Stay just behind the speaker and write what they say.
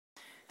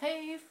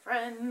Hey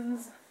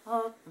friends,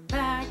 welcome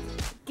back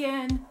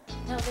again,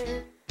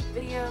 another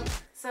video.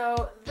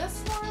 So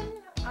this one,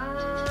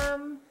 I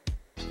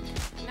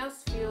know a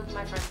few of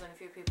my friends and a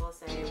few people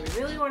say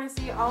we really want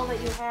to see all that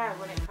you have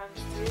when it comes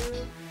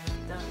to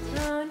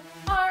dun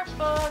art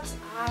books.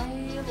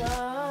 I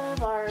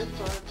love art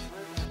books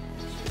with a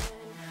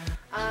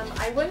passion.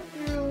 I went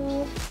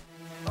through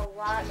a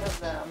lot of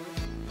them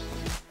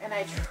and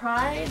I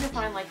tried to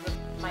find like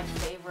my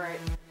favorite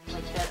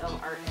bit of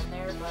art in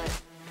there,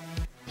 but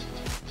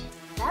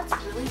that's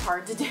really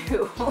hard to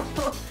do.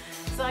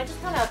 So I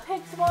just kind of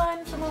picked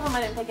one. Some of them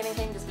I didn't pick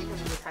anything just because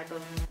of the type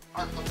of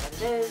art book that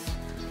it is.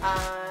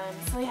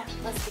 So yeah,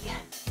 let's begin.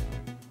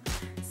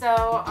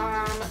 So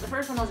the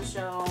first one I'll just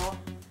show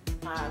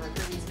my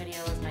previous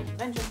video is my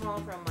convention haul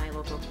from my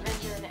local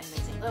convention in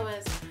St.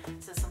 Louis.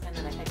 This is something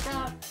that I picked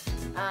up.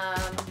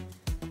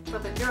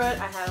 Flipping through it,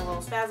 I had a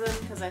little spasm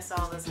because I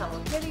saw this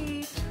Hello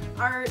Kitty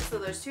art. So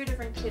there's two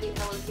different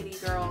Hello Kitty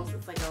girls.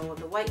 It's like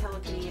the white Hello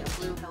Kitty, a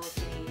blue Hello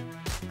Kitty.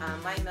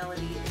 My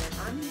Melody, and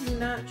I'm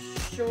not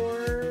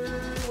sure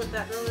what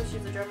that girl is.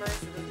 She's a drummer,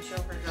 so it doesn't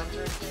show her drums or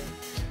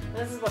anything.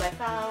 This is what I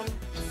found.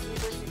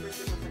 Super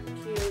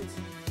freaking cute.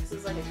 This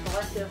is like a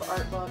collective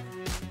art book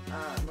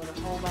with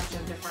a whole bunch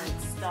of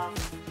different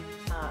stuff.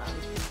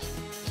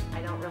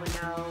 I don't really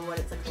know what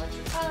it's a collection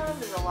of.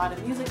 There's a lot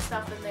of music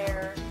stuff in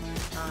there,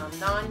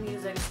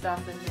 non-music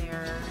stuff in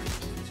there,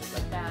 just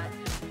like that.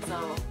 So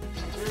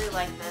I really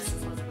like this.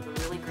 This was a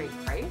really great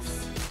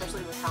price,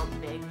 especially with how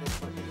big this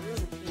book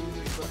is. This is a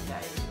huge book,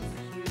 guys. This is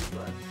a huge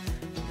book.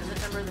 It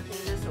doesn't number the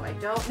pages, so I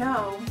don't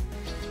know.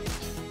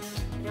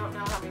 I don't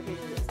know how many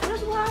pages it is.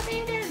 There's a lot of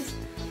pages!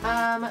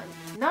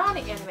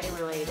 Non-anime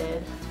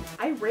related.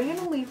 I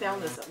randomly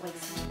found this at like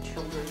some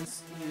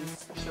children's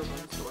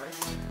store.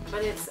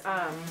 But it's,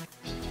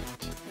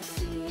 let's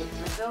see,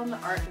 the film The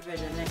Art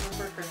Division, Nightmare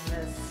for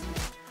Christmas,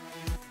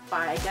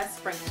 by, I guess,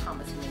 Frank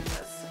Thomas made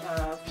this.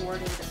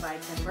 Forwarded by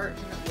Tim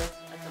Burton with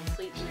a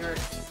complete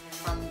lyrics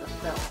from the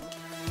film.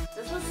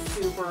 This was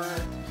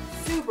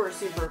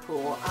super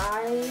cool.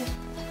 I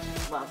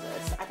love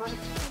this. I bought it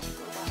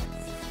for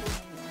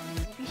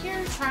 $4. If you hear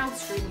a child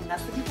screaming,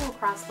 that's the people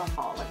across the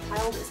hall. A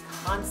child is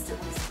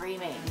constantly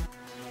screaming.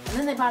 And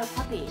then they bought a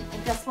puppy,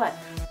 and guess what?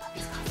 The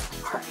puppy's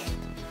constantly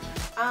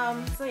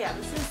barking. So yeah,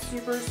 this is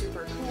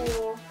super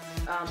cool.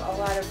 A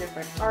lot of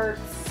different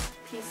arts,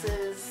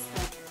 pieces,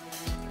 like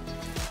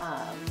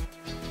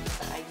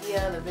the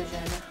idea, the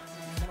vision,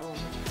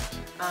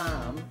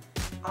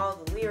 all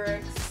the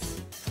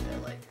lyrics. I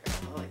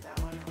like that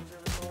one. That was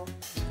really cool.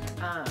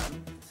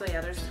 So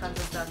yeah, there's tons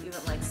of stuff,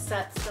 even like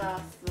set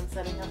stuff, and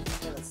setting up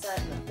for the set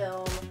and the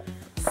film.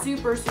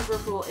 Super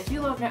cool. If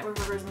you love Nightmare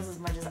for Christmas as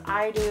much as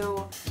I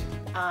do,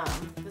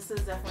 this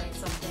is definitely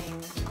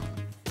something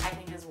I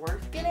think is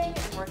worth getting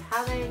and worth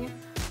having.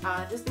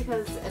 Just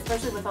because,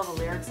 especially with all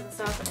the lyrics and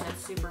stuff, and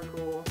it's super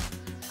cool.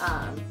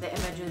 The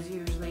images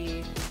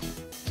usually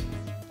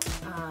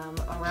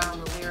around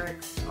the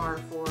lyrics are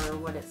for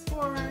what it's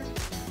for.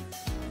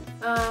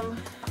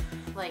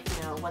 Like,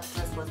 you know, what's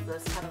this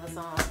kind of the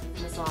song,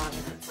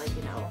 and it's like,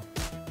 you know,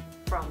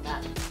 from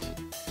that,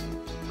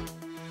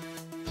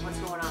 what's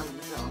going on in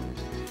the film.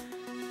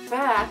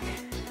 Back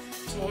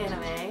to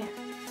anime.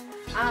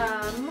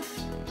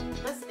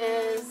 This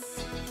is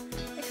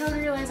the Code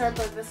Relays art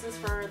book. This is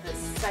for the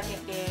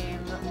second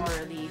game,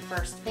 or the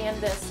first fan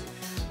disc.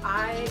 When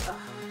I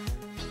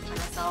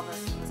saw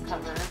this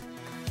cover,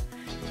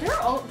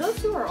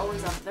 those two are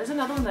always on. There's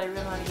another one that I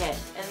really want to get,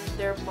 and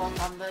they're both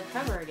on the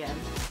cover again.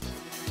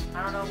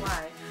 I don't know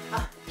why.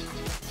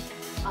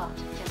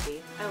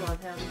 Kimpy. I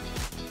love him.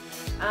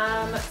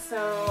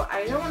 So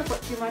I don't want to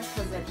put too much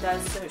because it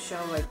does show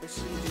like the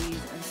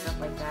CGs and stuff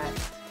like that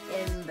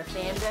in the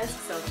fan disc.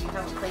 So if you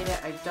haven't played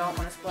it, I don't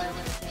want to spoil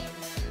anything.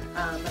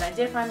 But I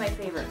did find my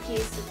favorite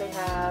piece that they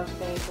have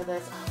made for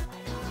this. Oh my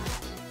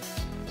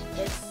god.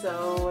 It's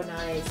so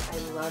nice. I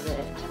love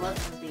it. I love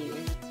Kimpy.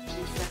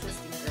 He's such a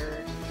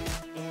stinker.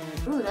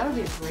 And ooh, that would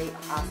be a great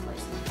cosplay.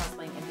 So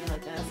cosplaying Kimpy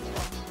like this.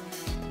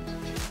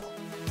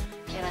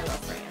 And I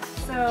love Fran.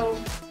 So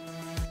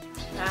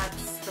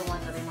that's the one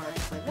that I marked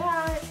for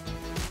that.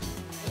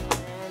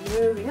 And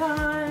moving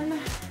on.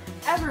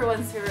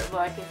 Everyone's favorite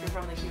book if you're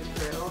from the Cute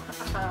Crew.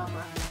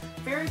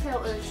 Fairy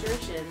Tale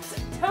Illustrations,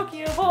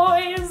 Tokyo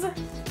Boys.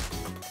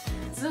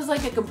 This is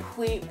like a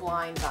complete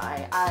blind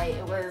buy.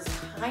 It was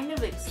kind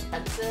of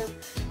expensive.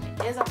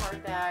 It is a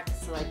hardback,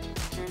 so like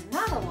there's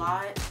not a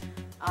lot.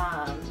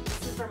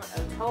 This is from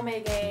an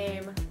Otome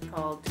game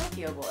called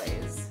Tokyo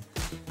Boys.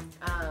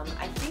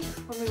 I think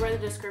when we read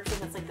the description,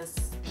 it's like this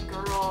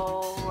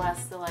girl who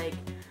has to like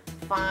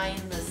find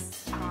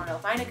this, I don't know,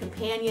 find a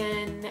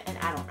companion, and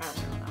I don't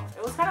know.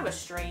 It was kind of a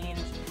strange,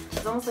 it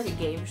was almost like a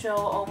game show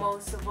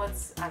almost of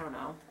I don't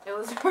know. It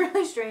was a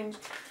really strange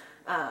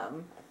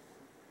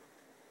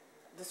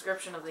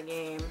description of the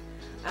game.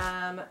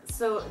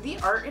 So the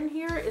art in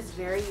here is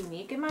very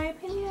unique in my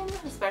opinion,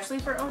 especially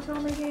for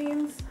Otome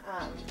games.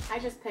 I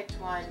just picked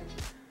one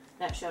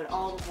that showed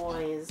all the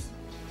boys.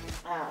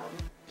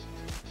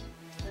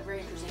 The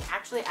very interesting.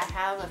 Actually, I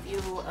have a few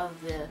of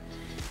the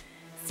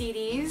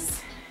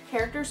CDs,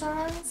 character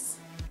songs,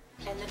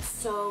 and it's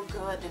so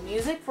good. The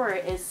music for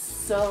it is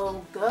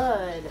so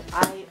good.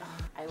 I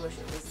wish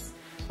it was,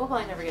 we'll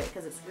probably never get it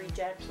because it's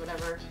reject,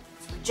 whatever.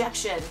 It's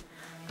rejection.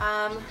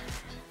 Another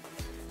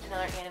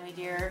anime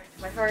dear.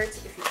 My heart,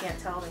 if you can't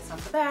tell based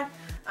off the back,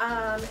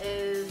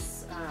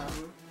 is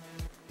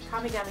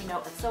Kamigami no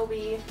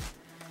Asobi.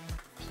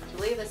 I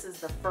believe this is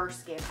the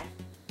first game. I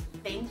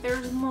think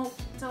there's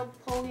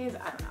multiple games.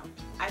 I don't know.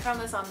 I found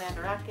this on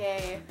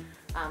Mandarake.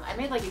 I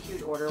made like a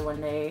huge order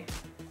one day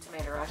to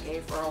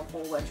Mandarake for a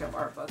whole bunch of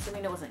art books. I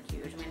mean, it wasn't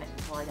huge. I mean,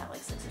 I got like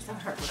 6 or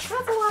 7 art books.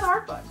 That's a lot of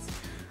art books.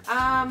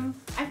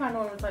 I found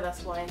one with my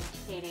best boy,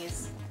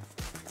 Hades.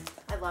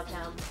 I love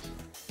him.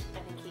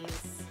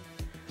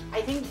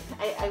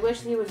 I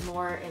wish he was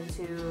more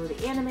into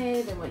the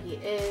anime than what he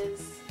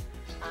is,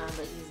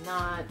 but he's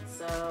not.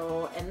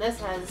 So, and this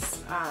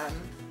has,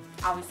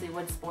 obviously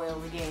would spoil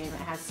the game.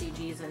 It has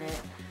CGs in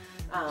it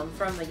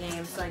from the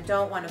game, so I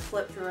don't want to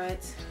flip through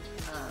it.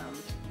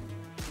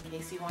 In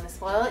case you want to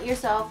spoil it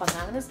yourself, I'm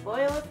not going to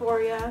spoil it for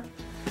you.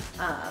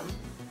 So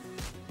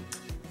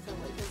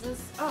what is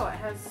this? Oh, it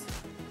has,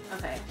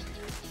 okay.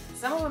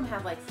 Some of them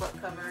have like flip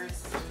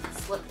covers,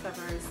 slip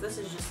covers. This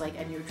is just like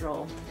a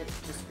neutral,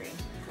 it's just green.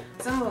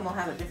 Some of them will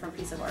have a different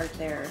piece of art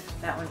there.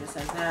 That one just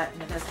has that,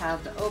 and it does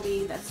have the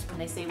obi. That's when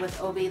they say with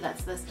obi,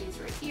 that's this piece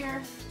right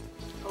here.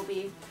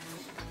 Obi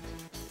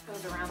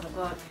goes around the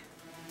book.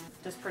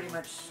 Just pretty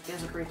much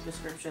gives a brief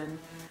description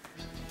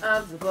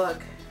of the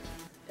book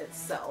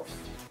itself.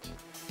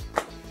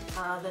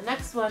 The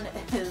next one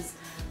is,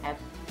 I have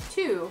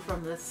 2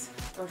 from this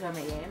Otome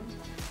game.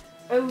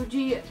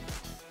 OG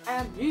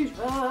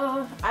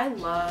Amnesia. I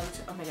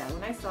loved, oh my god,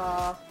 when I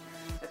saw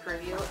the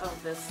preview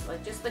of this,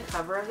 like just the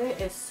cover of it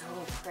is so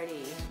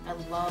pretty. I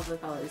love the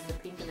colors, the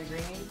pink and the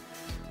green.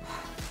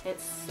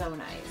 It's so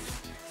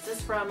nice. This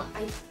is from,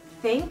 I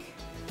think,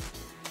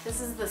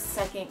 this is the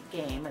second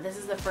game. This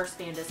is the first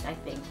Bandist, I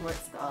think, where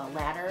it's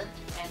Ladder,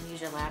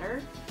 Amnesia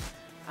Ladder.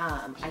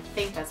 I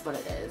think that's what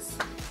it is.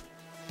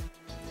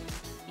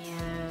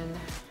 And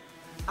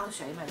I'll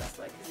show you my best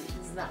book because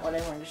this is not what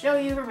I wanted to show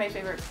you for my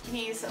favorite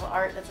piece of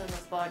art that's in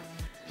this book.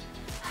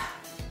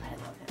 I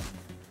love him.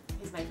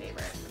 He's my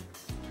favorite.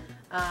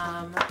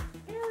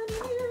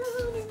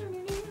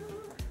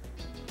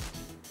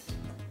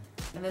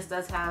 And this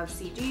does have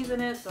CGs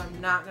in it, so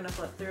I'm not going to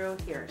flip through.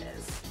 Here it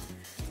is.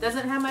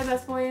 Doesn't have my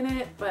best boy in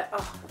it, but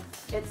oh,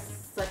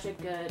 it's such a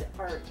good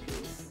art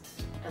piece.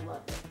 I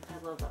love it.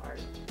 I love the art.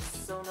 It's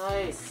so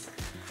nice.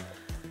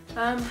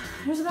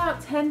 There's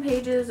about 10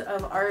 pages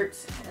of art,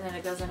 and then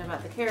it goes in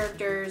about the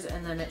characters,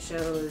 and then it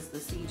shows the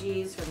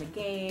CGs from the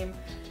game,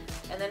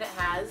 and then it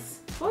has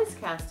voice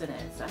cast in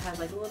it. So it has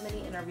like little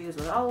mini interviews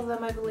with all of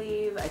them, I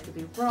believe. I could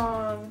be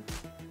wrong.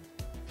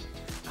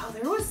 Oh,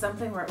 there was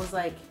something where it was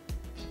like,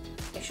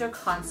 it showed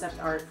concept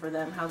art for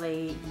them, how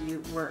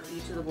where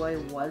each of the boy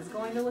was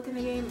going to look in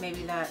the game.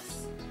 Maybe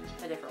that's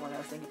a different one I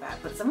was thinking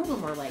about, but some of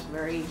them were like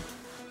very,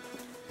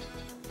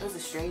 it was a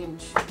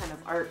strange kind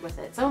of art with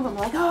it. Some of them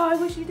were like, oh, I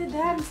wish you did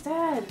that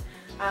instead.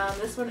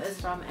 This one is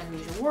from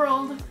Amnesia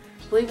World.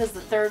 I believe it's the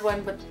 3rd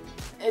one, but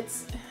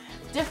it's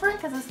different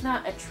because it's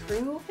not a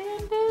true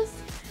Bandist.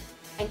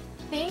 I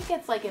think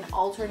it's like an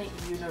alternate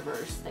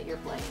universe that you're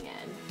playing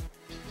in.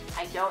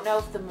 I don't know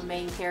if the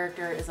main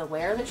character is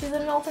aware that she's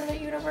in an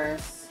alternate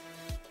universe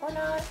or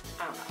not.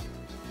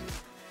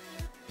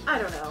 I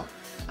don't know.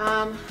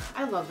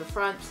 I love the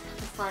front.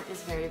 The front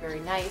is very, very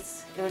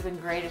nice. It would have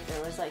been great if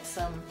there was like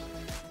some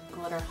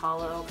glitter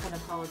hollow kind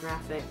of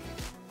holographic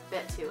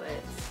bit to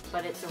it,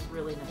 but it's a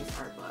really nice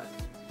art book.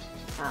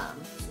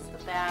 This is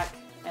the back.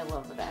 I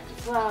love the back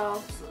as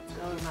well. So let's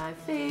go to my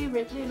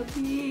favorite little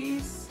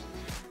piece.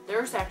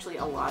 There's actually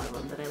a lot of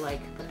them that I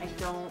like, but I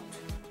don't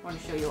want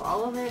to show you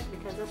all of it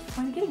because that's the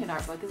point of getting an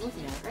art book is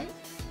looking at it, right?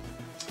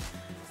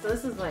 So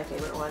this is my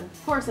favorite one.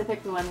 Of course, I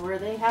picked the one where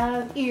they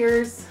have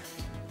ears.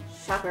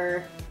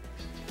 Shocker.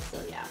 So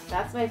yeah,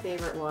 that's my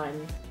favorite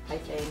one, I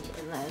think,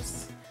 in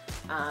this.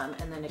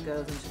 And then it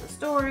goes into the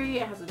story.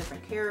 It has the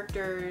different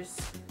characters.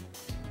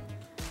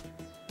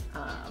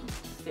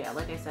 So yeah,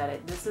 like I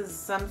said, this is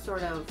some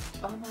sort of,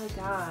 oh my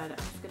god, I'm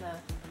just gonna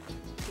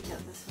pick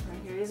up this one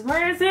right here. He's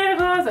wearing Santa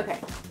Claus! Okay,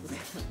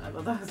 I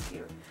thought that was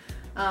cute.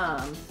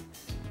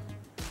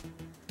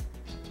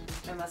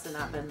 It must have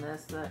not been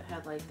this that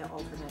had like the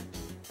alternate,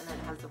 and then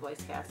it has the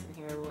voice cast in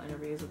here, little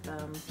interviews with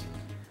them,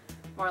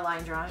 more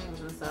line drawings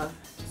and stuff.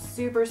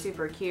 Super,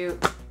 super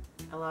cute.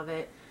 I love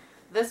it.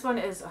 This one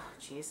is, oh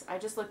jeez, I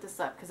just looked this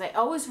up because I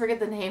always forget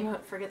the name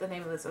of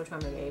this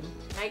Otome game.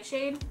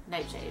 Nightshade?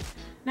 Nightshade.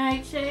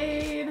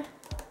 Nightshade!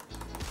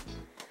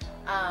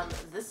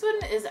 This one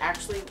is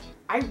actually,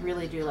 I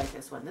really do like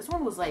this one. This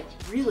one was like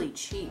really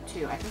cheap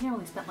too. I think I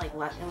only spent like, it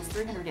was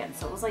 300 yen,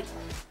 so it was like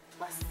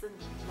less than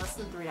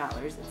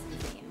 $3. It's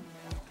insane.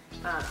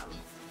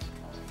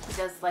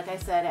 Because like I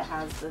said, it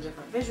has the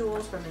different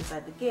visuals from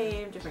inside the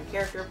game, different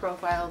character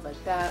profiles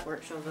like that, where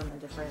it shows them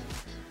the different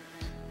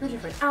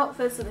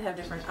outfits, so they have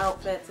different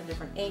outfits and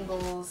different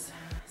angles.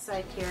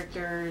 side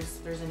characters,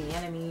 if there's any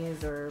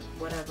enemies or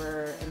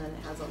whatever, and then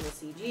it has all the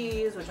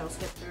CGs, which I'll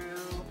skip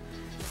through.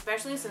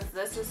 Especially since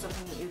this is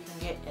something that you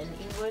can get in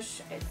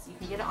English. You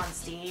can get it on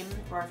Steam,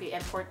 or if you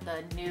import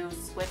the new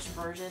Switch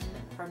version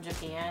from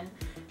Japan,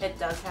 it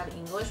does have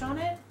English on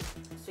it.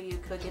 So you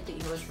could get the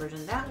English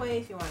version that way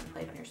if you want to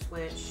play it on your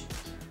Switch.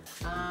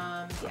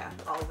 Yeah,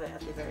 all of it at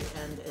the very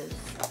end is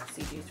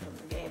CGs from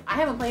the game. I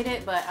haven't played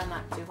it, but I'm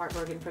not too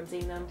heartbroken from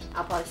seeing them.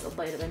 I'll probably still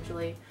play it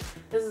eventually.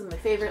 This is my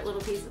favorite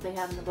little piece that they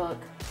have in the book.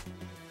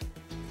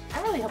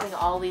 I'm really hoping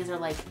all these are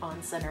like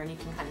on center and you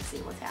can kind of see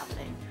what's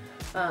happening.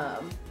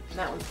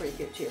 That one's pretty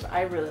cute too, but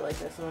I really like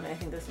this one. I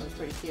think this one's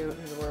pretty cute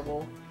and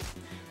adorable.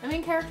 The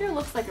main character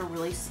looks like a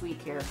really sweet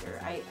character.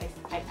 I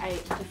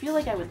feel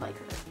like I would like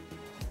her.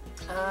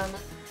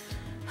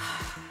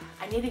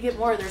 I need to get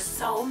more. There's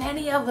so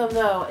many of them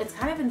though. It's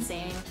kind of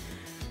insane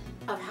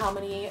of how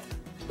many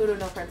Uru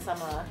no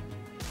Friend-sama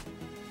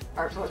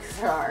art books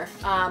there are.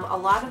 A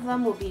lot of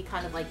them will be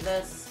kind of like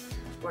this,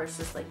 where it's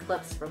just like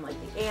clips from like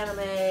the anime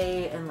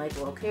and like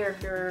little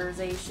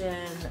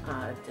characterization,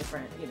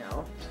 different, you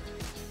know.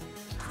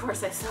 Of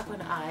course I suck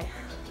when I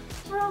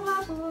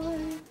robot boy.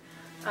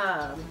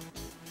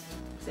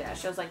 So yeah, it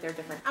shows like their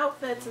different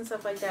outfits and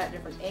stuff like that,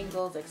 different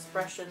angles,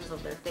 expressions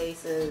of their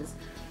faces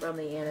from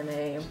the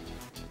anime.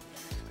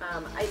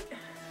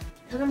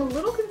 Because I'm a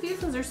little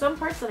confused because there's some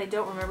parts that I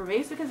don't remember. Maybe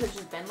it's because it's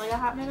just been like a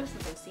hot minute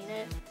since I've seen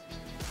it.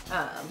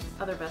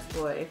 Other best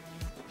boy.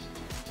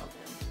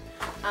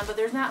 But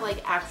there's not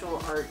like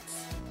actual art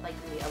like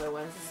in the other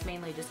ones. It's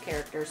mainly just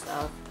character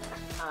stuff.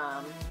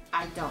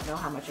 I don't know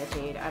how much I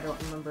paid. I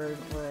don't remember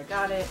where I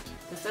got it.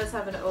 This does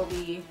have an OB.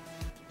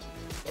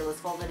 It was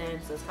folded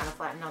in, so it's kind of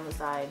flattened on the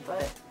side,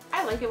 but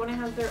I like it when it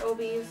has their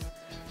OBs.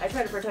 I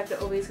try to protect the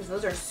OBs because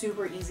those are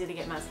super easy to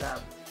get messed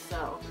up.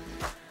 So,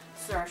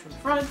 stars from the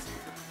front,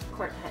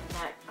 court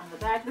neck on the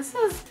back. This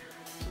is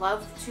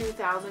Love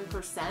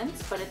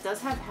 2000%, but it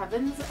does have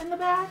Heavens in the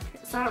back.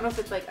 So I don't know if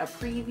it's like a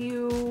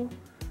preview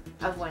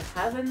of when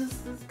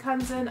Heavens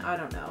comes in. I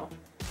don't know.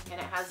 And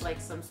it has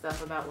like some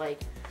stuff about like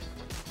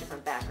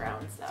different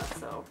background stuff.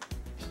 So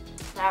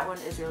that one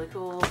is really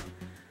cool.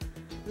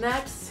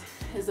 Next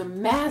is a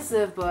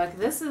massive book.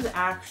 This is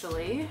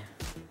actually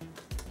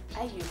a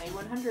Yume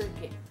 100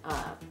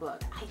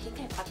 book. I think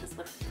I bought this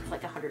book for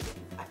like 100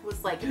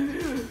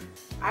 yen.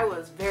 I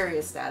was very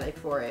ecstatic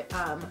for it.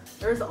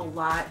 There's a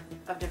lot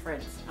of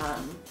different,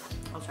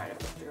 I'll try to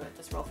flip through it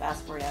just real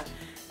fast for you.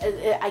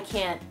 I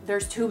can't,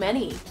 there's too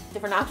many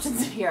different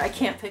options in here. I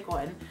can't pick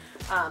one.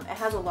 It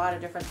has a lot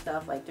of different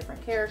stuff, like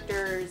different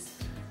characters.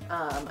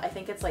 I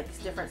think it's like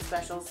different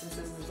specials since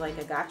this is like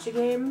a gacha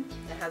game.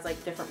 It has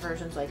like different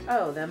versions like,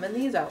 oh, them in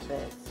these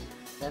outfits,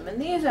 them in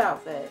these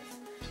outfits,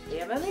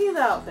 them in these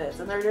outfits.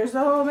 And there's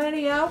so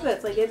many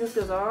outfits. Like it just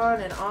goes on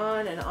and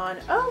on and on.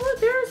 Oh, look,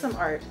 there is some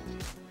art.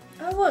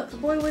 Oh, look, the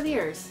boy with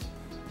ears.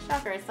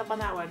 Shocker, I stepped on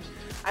that one.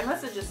 I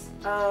must have just,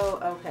 oh,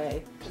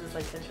 okay, because it's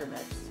like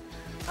intermixed.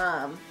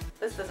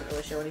 This doesn't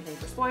really show anything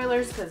for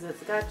spoilers because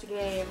it's a gacha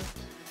game.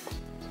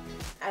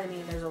 I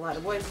mean, there's a lot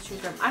of boys to choose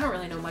from. I don't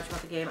really know much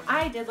about the game.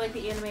 I did like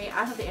the anime.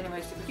 I thought the anime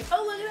was super cute.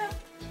 Oh, look at that.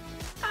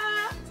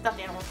 Ah, stuffed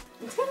animal.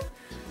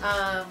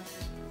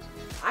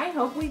 I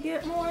hope we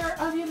get more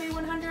of Yume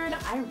 100.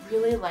 I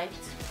really like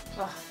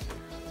them.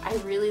 I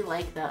really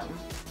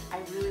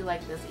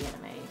like this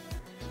anime.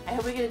 I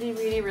hope we get a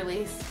DVD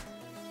release.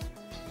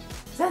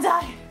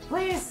 Sentai,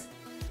 please.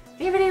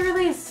 DVD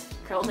release.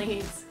 Girl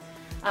needs.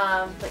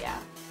 But yeah.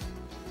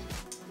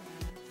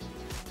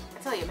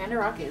 I tell you,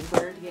 Mandarake is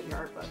where to get your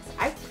art books.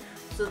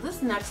 So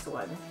this next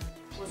one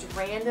was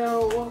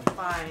rando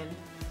find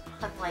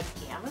on like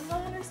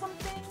Amazon or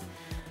something.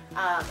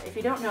 If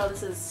you don't know,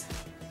 this is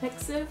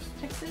Pixiv.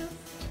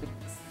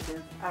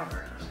 I don't know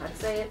how to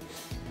say it.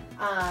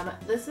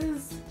 This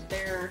is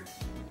their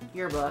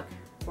yearbook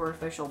or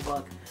official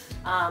book.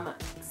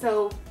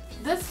 So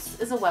this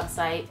is a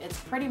website. It's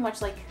pretty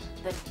much like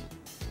the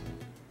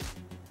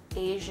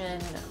Asian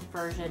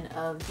version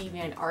of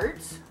DeviantArt,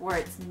 where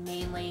it's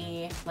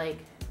mainly like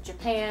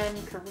Japan,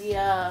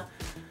 Korea,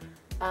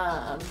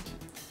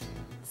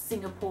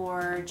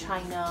 Singapore,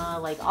 China,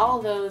 like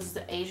all those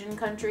Asian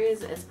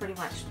countries. It's pretty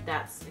much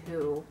that's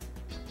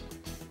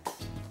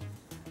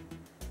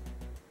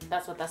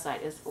what that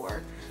site is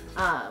for.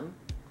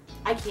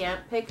 I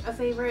can't pick a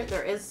favorite.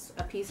 There is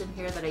a piece in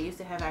here that I used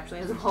to have actually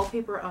as a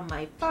wallpaper on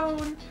my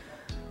phone.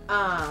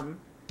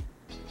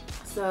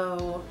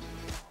 So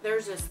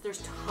there's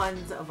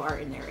tons of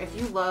art in there. If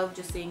you love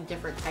just seeing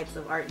different types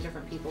of art and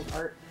different people's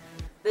art,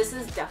 this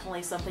is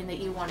definitely something that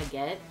you want to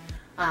get.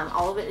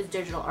 All of it is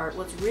digital art.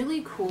 What's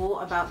really cool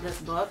about this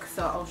book,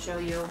 so I'll show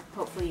you,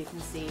 hopefully you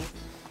can see,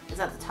 is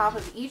at the top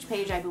of each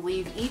page, I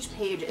believe each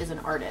page is an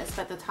artist.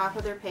 At the top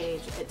of their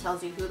page, it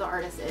tells you who the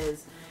artist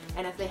is,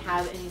 and if they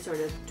have any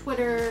sort of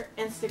Twitter,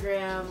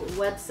 Instagram,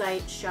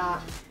 website,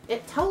 shop,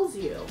 it tells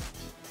you.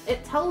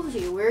 It tells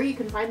you where you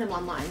can find them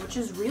online, which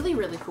is really,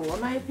 really cool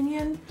in my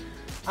opinion.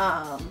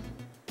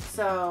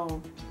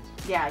 So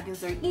yeah, it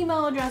gives their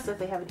email address if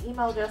they have an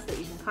email address that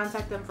you can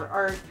contact them for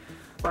art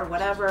or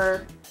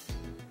whatever.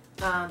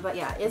 But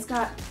yeah, it's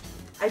got,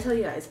 I tell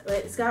you guys,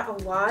 it's got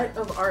a lot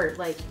of art.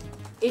 Like,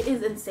 it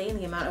is insane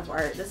the amount of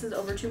art. This is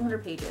over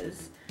 200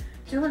 pages,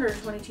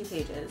 222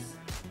 pages.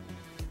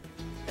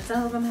 And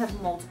some of them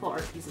have multiple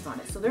art pieces on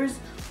it. So there's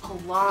a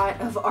lot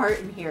of art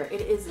in here.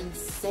 It is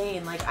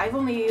insane. Like, I've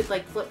only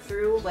like flipped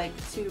through like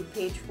to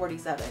page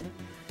 47.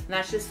 And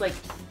that's just like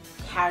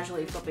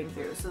casually flipping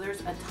through. So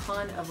there's a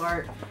ton of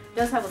art. It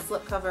does have a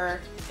slip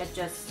cover. It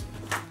just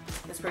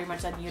is pretty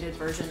much a muted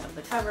version of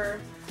the cover.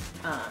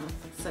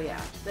 So yeah,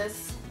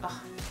 this,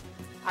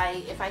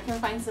 if I can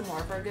find some more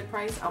for a good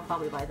price, I'll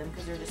probably buy them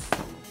because they're just so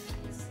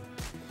nice.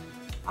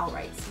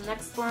 Alright, so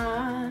next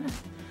one,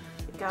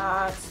 we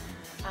got,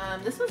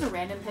 this was a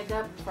random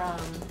pickup from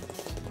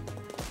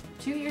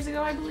 2 years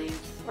ago, I believe,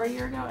 or a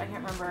year ago, I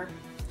can't remember.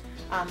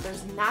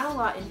 There's not a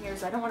lot in here,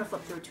 so I don't want to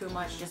flip through too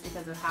much just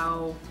because of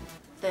how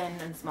thin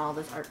and small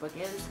this art book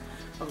is.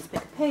 I'll just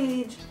pick a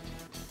page.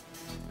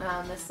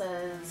 This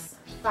says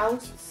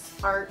Faust's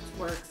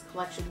Artworks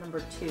Collection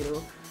number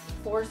 2,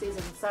 4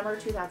 seasons, summer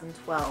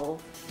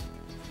 2012.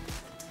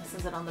 This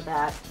is it on the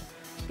back.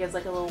 It gives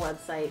like a little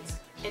website.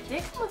 It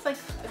did come with like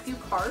a few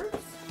cards.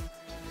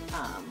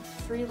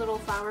 3 little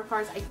flower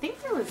cards. I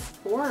think there was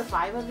 4 or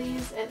 5 of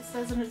these. It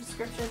says in the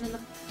description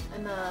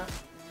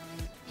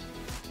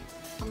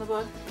on the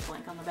book. The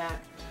blank on the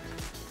back.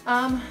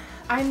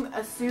 I'm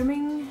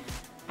assuming,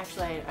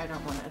 actually I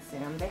don't want to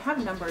assume. They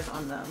have numbers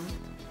on them.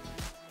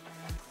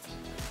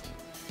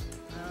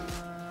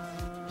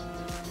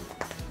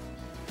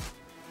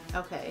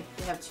 Okay,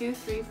 they have 2,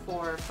 3,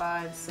 4,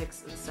 5,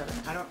 6, and 7.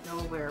 I don't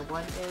know where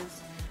 1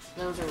 is.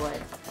 Those are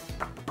what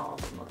all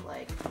of them look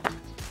like.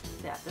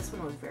 Yeah, this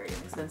one was very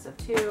inexpensive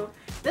too.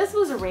 This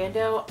was a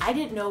rando. I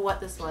didn't know what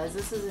this was.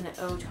 This is an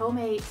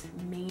Automate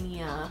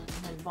Mania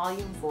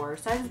Volume 4.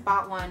 So I just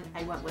bought one.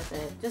 I went with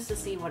it just to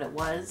see what it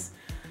was.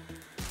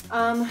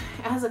 It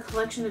has a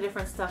collection of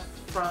different stuff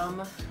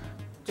from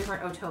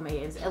different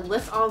Automates. It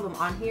lists all of them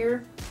on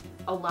here.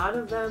 A lot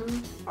of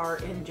them are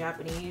in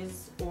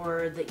Japanese,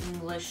 or the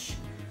English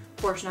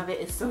portion of it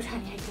is so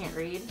tiny I can't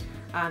read.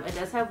 It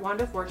does have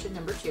Wand of Fortune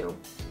number 2.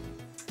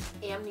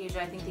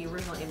 Amnesia, I think the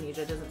original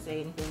Amnesia doesn't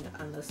say anything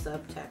on the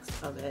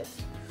subtext of it.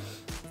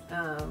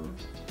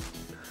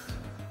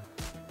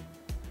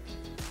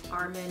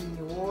 Armin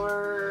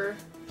Noir.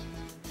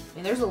 I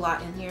mean, there's a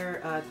lot in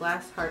here.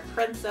 Glass Heart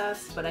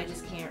Princess, but I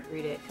just can't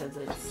read it because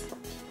it's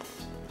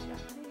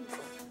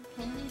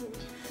Japanese.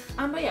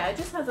 But yeah, it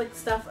just has like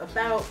stuff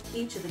about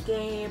each of the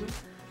game.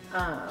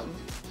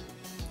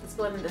 It's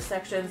split into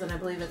sections, and I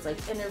believe it's like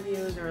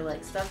interviews or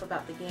like stuff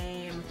about the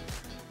game.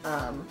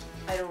 I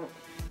don't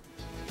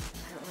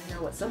really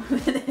know what some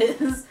of it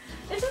is.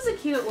 It's just a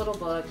cute little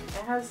book.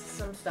 It has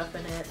some stuff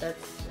in it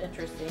that's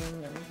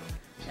interesting,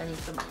 and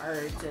some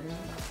art and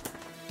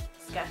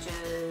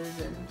sketches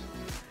and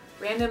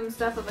random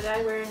stuff of a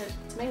guy wearing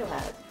a tomato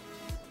hat.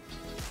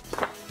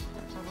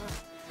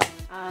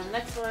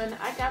 Next one,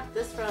 I got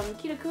this from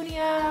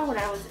Kinokuniya when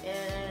I was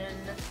in,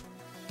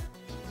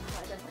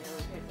 I definitely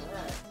overpaid for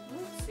that.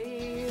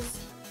 Oopsies.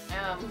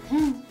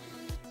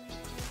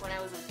 When I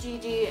was with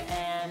Gigi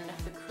and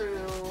the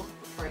crew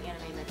for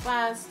Anime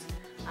Midwest.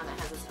 It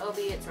has this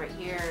obi, it's right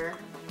here.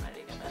 I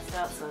didn't get messed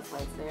up, so that's why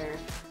it's there.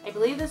 I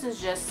believe this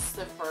is just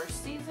the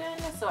first season,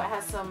 so it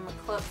has some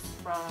clips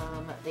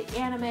from the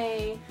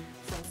anime,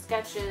 some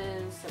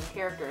sketches, some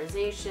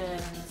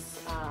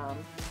characterizations,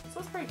 so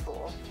it's pretty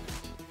cool.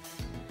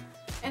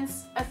 And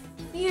a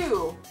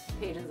few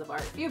pages of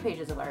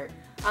art.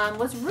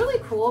 What's really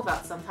cool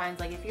about sometimes,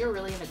 like if you're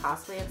really into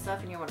cosplay and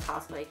stuff and you want to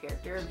cosplay a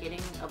character,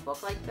 getting a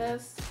book like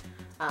this,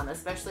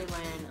 especially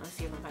when, let's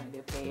see if I can find a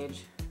good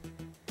page,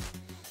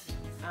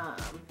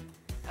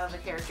 of a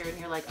character and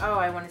you're like, oh,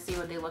 I want to see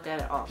what they look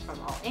at from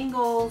all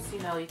angles. You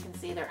know, you can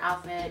see their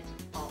outfit,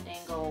 all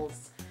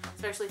angles,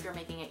 especially if you're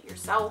making it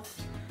yourself.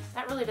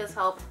 That really does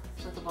help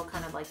with a book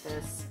kind of like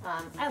this.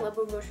 I love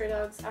Bungo Stray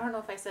Dogs. I don't know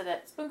if I said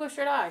it. It's Bungo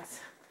Stray Dogs.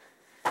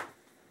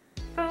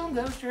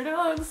 Bungo Stray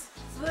Dogs.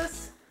 So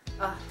this,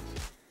 oh,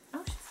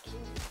 she's cute.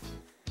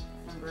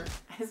 Remember,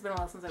 it's been a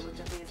while since I looked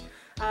at these.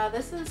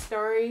 This is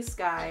Starry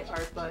Sky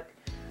art book.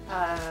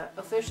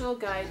 Official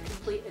Guide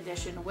Complete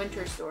Edition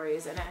Winter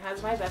Stories, and it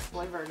has my best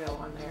boy Virgo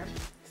on there.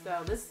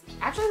 So this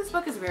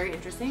book is very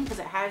interesting because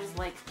it has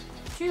like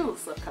 2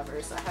 slip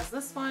covers. So it has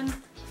this one,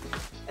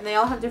 and they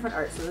all have different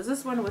art. So there's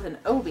this one with an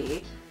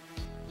obi.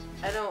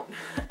 I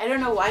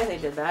don't know why they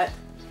did that.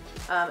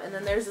 And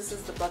then this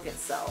is the book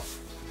itself.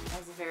 It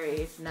has a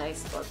very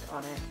nice book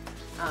on it.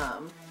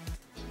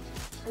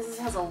 This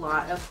has a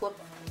lot of flip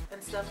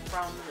and stuff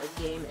from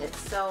the game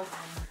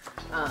itself.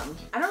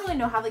 I don't really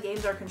know how the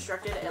games are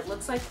constructed. It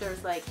looks like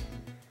there's like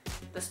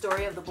the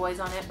story of the boys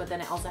on it, but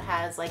then it also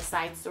has like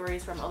side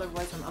stories from other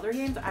boys from other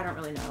games. I don't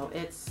really know. But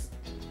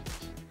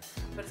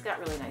it's got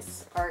really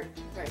nice art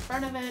right in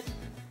front of it.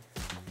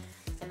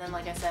 And then,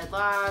 like I said,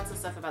 lots of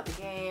stuff about the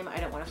game. I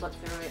don't want to flip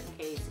through it in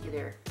case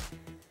either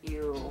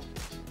you're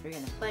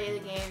going to play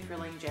the game, if you're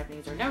learning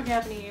Japanese or no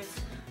Japanese.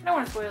 I don't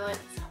want to spoil it.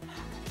 So I'm not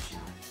going to show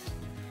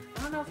it.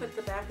 I don't know if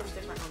the back is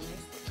different on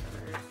these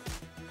covers.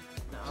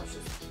 No, it's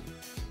just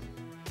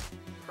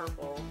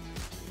purple.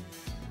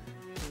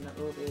 And it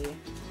will be.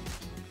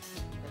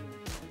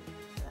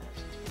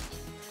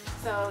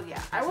 So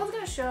yeah, I was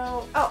gonna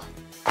show. Oh,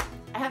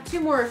 I have 2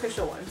 more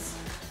official ones.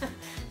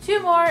 2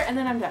 more, and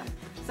then I'm done.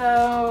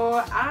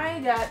 So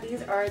I got,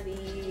 these are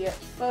the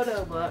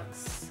photo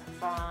books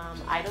from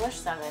Idolish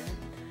 7.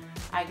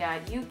 I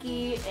got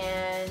Yuki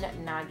and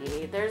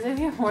Nagi. There's a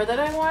few more that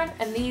I want,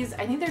 and these,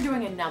 I think they're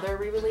doing another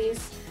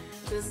re-release.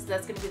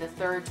 That's going to be the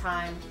 3rd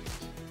time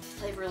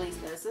they've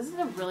released this. This is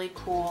a really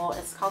cool,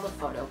 it's called a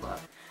photo book.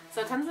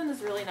 So it comes in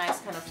this really nice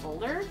kind of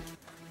folder,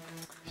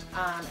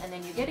 and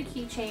then you get a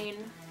keychain,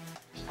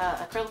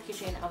 acrylic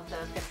keychain of the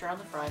picture on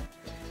the front.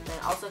 And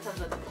it also comes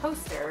with a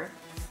poster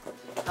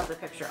of the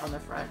picture on the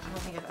front. I don't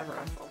think I've ever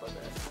unfolded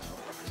this.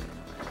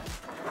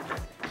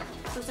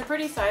 So it's a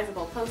pretty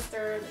sizable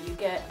poster that you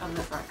get on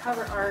the front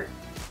cover art,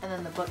 and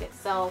then the book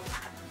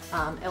itself.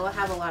 It will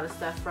have a lot of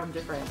stuff from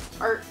different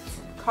art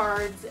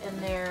cards in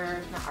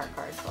there. Not art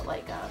cards, but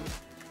like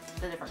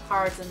the different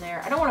cards in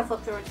there. I don't want to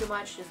flip through it too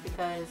much just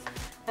because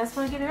that's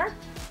when you get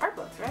art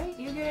books, right?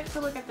 You get to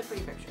look at the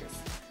pretty pictures.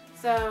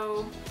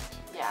 So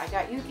yeah, I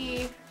got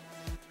Yuki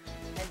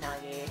and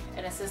Nagi,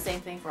 and it's the same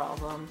thing for all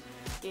of them.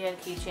 You get a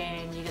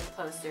keychain, you get the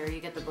poster, you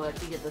get the book,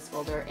 you get this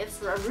folder.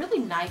 It's a really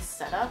nice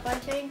setup, I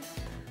think.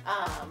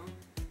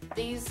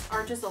 These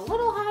are just a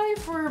little high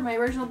for my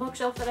original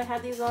bookshelf that I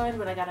had these on,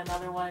 but I got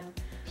another one.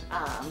 I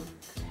have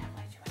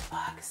way too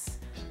many books.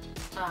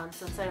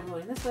 So instead of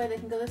going this way, they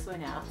can go this way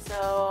now.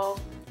 So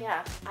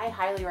yeah, I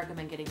highly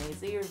recommend getting these.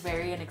 They are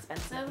very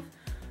inexpensive.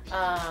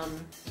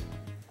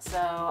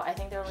 So I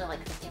think they're only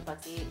like 15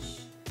 bucks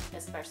each,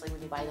 especially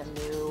when you buy them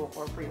new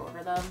or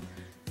pre-order them.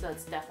 So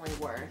it's definitely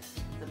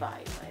worth the buy,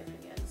 in my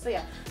opinion. So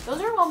yeah,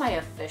 those are all my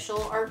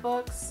official art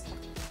books.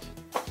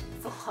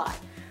 It's a lot.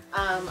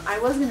 I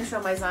was going to show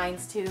my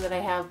Zines too that I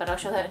have, but I'll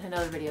show that in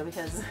another video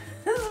because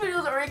this video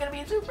is already going to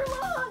be super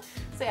long.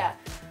 So yeah,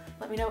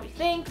 let me know what you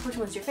think. Which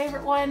one's your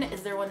favorite one?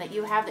 Is there one that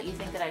you have that you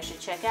think that I should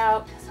check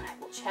out? Because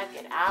I will check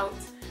it out.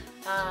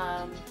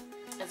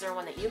 Is there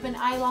one that you've been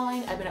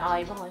eyeballing? I've been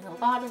eyeballing a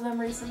lot of them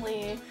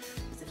recently.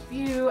 There's a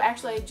few.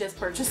 Actually, I just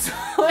purchased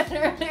one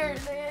earlier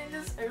today.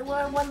 I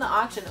won the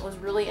auction. It was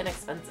really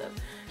inexpensive.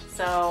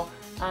 So,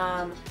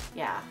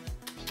 yeah.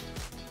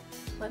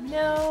 Let me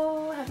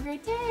know. Have a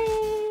great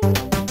day.